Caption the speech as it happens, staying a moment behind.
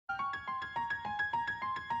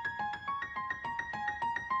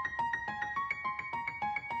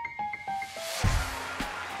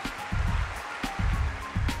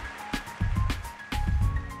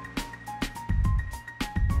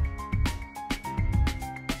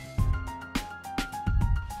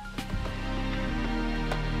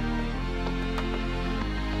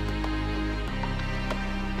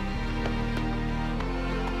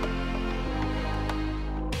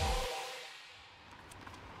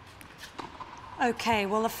Okay,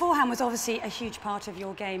 well, the forehand was obviously a huge part of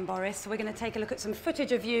your game, Boris. So we're going to take a look at some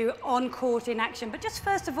footage of you on court in action. But just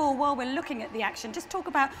first of all, while we're looking at the action, just talk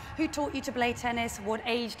about who taught you to play tennis, what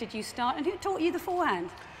age did you start, and who taught you the forehand?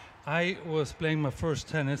 I was playing my first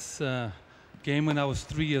tennis game when I was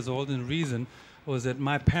 3 years old, and the reason was that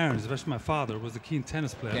my parents, especially my father, was a keen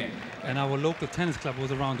tennis player, and our local tennis club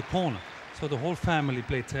was around the corner. So the whole family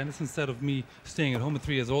played tennis. Instead of me staying at home at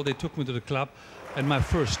 3 years old, they took me to the club, and my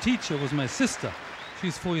first teacher was my sister.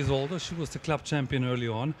 She's 4 years older. She was the club champion early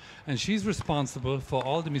on, and she's responsible for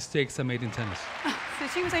all the mistakes I made in tennis. So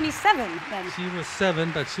she was only 7 then? She was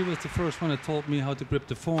 7, but she was the first one that taught me how to grip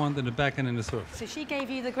the forehand and the backhand and the serve. So she gave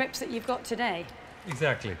you the grips that you've got today?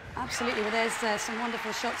 Exactly. Absolutely. Well, there's some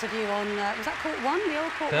wonderful shots of you on, was that court 1, the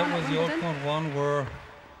old court 1 That was the old court 1 where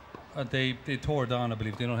they tore it down, I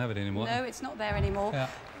believe. They don't have it anymore. No, it's not there anymore. Yeah.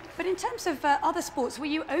 But in terms of other sports, were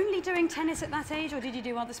you only doing tennis at that age, or did you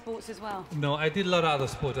do other sports as well? No, I did a lot of other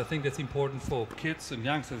sports. I think that's important for kids and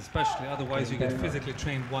youngsters especially. Otherwise, you get physically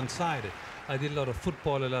trained one-sided. I did a lot of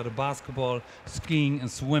football, a lot of basketball, skiing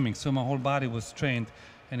and swimming. So my whole body was trained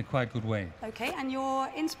in a quite good way. Okay, and your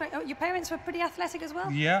parents were pretty athletic as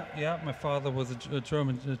well? Yeah. My father was a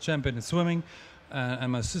German champion in swimming,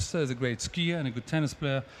 and my sister is a great skier and a good tennis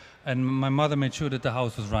player. And my mother made sure that the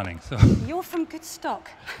house was running. So you're from good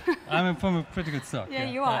stock. I'm from a pretty good stock. Yeah,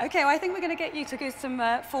 you are. Yeah. Okay, well, I think we're going to get you to do some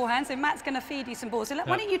forehand. So Matt's going to feed you some balls. So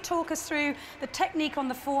why don't you talk us through the technique on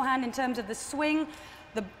the forehand in terms of the swing,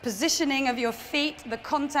 the positioning of your feet, the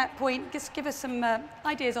contact point. Just give us some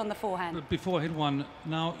ideas on the forehand. But before I hit one,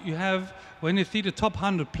 now you have, when you see the top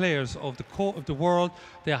 100 players of the world,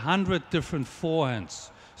 there are 100 different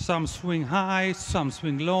forehands. Some swing high, some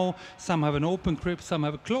swing low, some have an open grip, some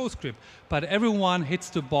have a closed grip. But everyone hits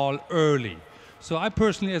the ball early. So I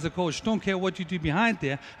personally, as a coach, don't care what you do behind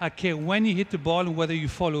there. I care when you hit the ball and whether you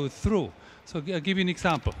follow it through. So I'll give you an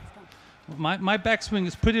example. My backswing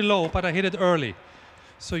is pretty low, but I hit it early.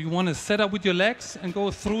 So you want to set up with your legs and go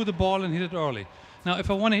through the ball and hit it early. Now, if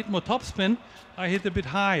I want to hit more topspin, I hit a bit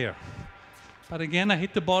higher. But again, I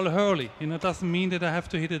hit the ball early. It doesn't mean that I have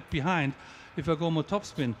to hit it behind. If I go more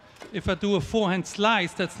topspin. If I do a forehand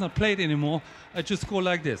slice that's not played anymore, I just go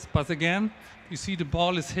like this. But again, you see the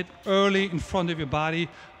ball is hit early in front of your body.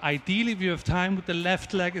 Ideally, if you have time, with the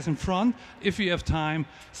left leg is in front. If you have time,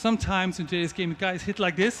 sometimes in today's game, guys hit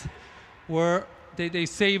like this, where they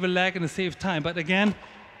save a leg and they save time. But again,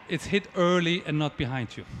 it's hit early and not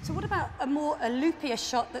behind you. So what about a loopier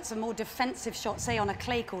shot that's a more defensive shot, say on a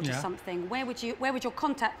clay court or something? Where would your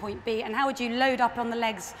contact point be, and how would you load up on the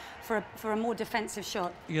legs for a more defensive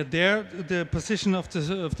shot? Yeah, there the position of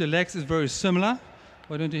the legs is very similar.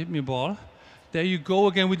 Why don't you hit me a ball? There you go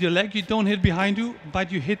again with your leg. You don't hit behind you,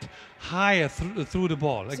 but you hit higher through the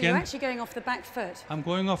ball. So again, you're actually going off the back foot? I'm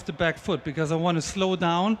going off the back foot because I want to slow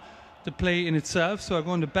down the play in itself. So I go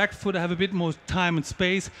on the back foot, I have a bit more time and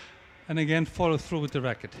space, and again follow through with the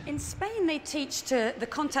racket. In Spain they teach the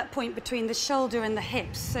contact point between the shoulder and the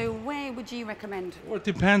hips, so where would you recommend? Well, it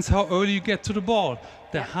depends how early you get to the ball.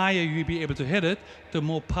 The higher you'll be able to hit it, the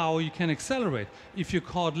more power you can accelerate. If you're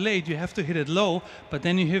caught late, you have to hit it low, but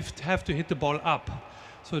then you have to hit the ball up.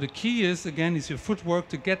 So the key is, again, is your footwork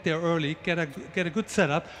to get there early, get a good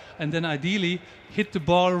setup, and then ideally hit the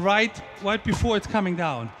ball right before it's coming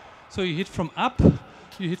down. So you hit from up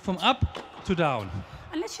to down.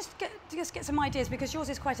 And let's just get some ideas, because yours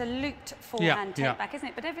is quite a looped forehand take back, isn't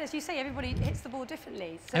it? But as you say, everybody hits the ball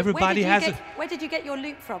differently. So everybody where did you get your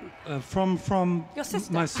loop from? From your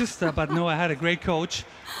sister? My sister, but no, I had a great coach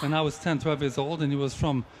when I was 10, 12 years old, and he was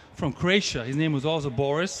from Croatia. His name was also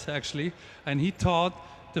Boris, actually, and he taught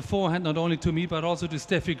the forehand not only to me but also to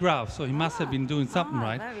Steffi Graf, so he must have been doing something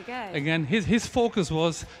right. There we go. Again, his focus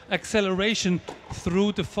was acceleration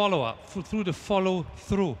through the follow-up, through the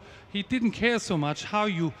follow-through. He didn't care so much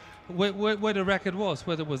where the racket was,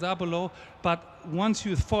 whether it was up or low, but once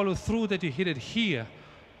you follow through that you hit it here,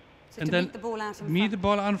 so and then meet the ball out in front. Meet the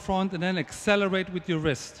ball out in front and then accelerate with your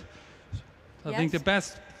wrist. I think the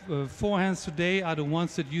best forehands today are the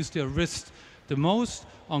ones that use their wrist the most.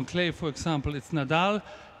 On clay, for example, it's Nadal.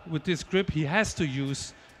 With this grip, he has to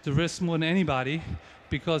use the wrist more than anybody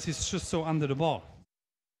because he's just so under the ball.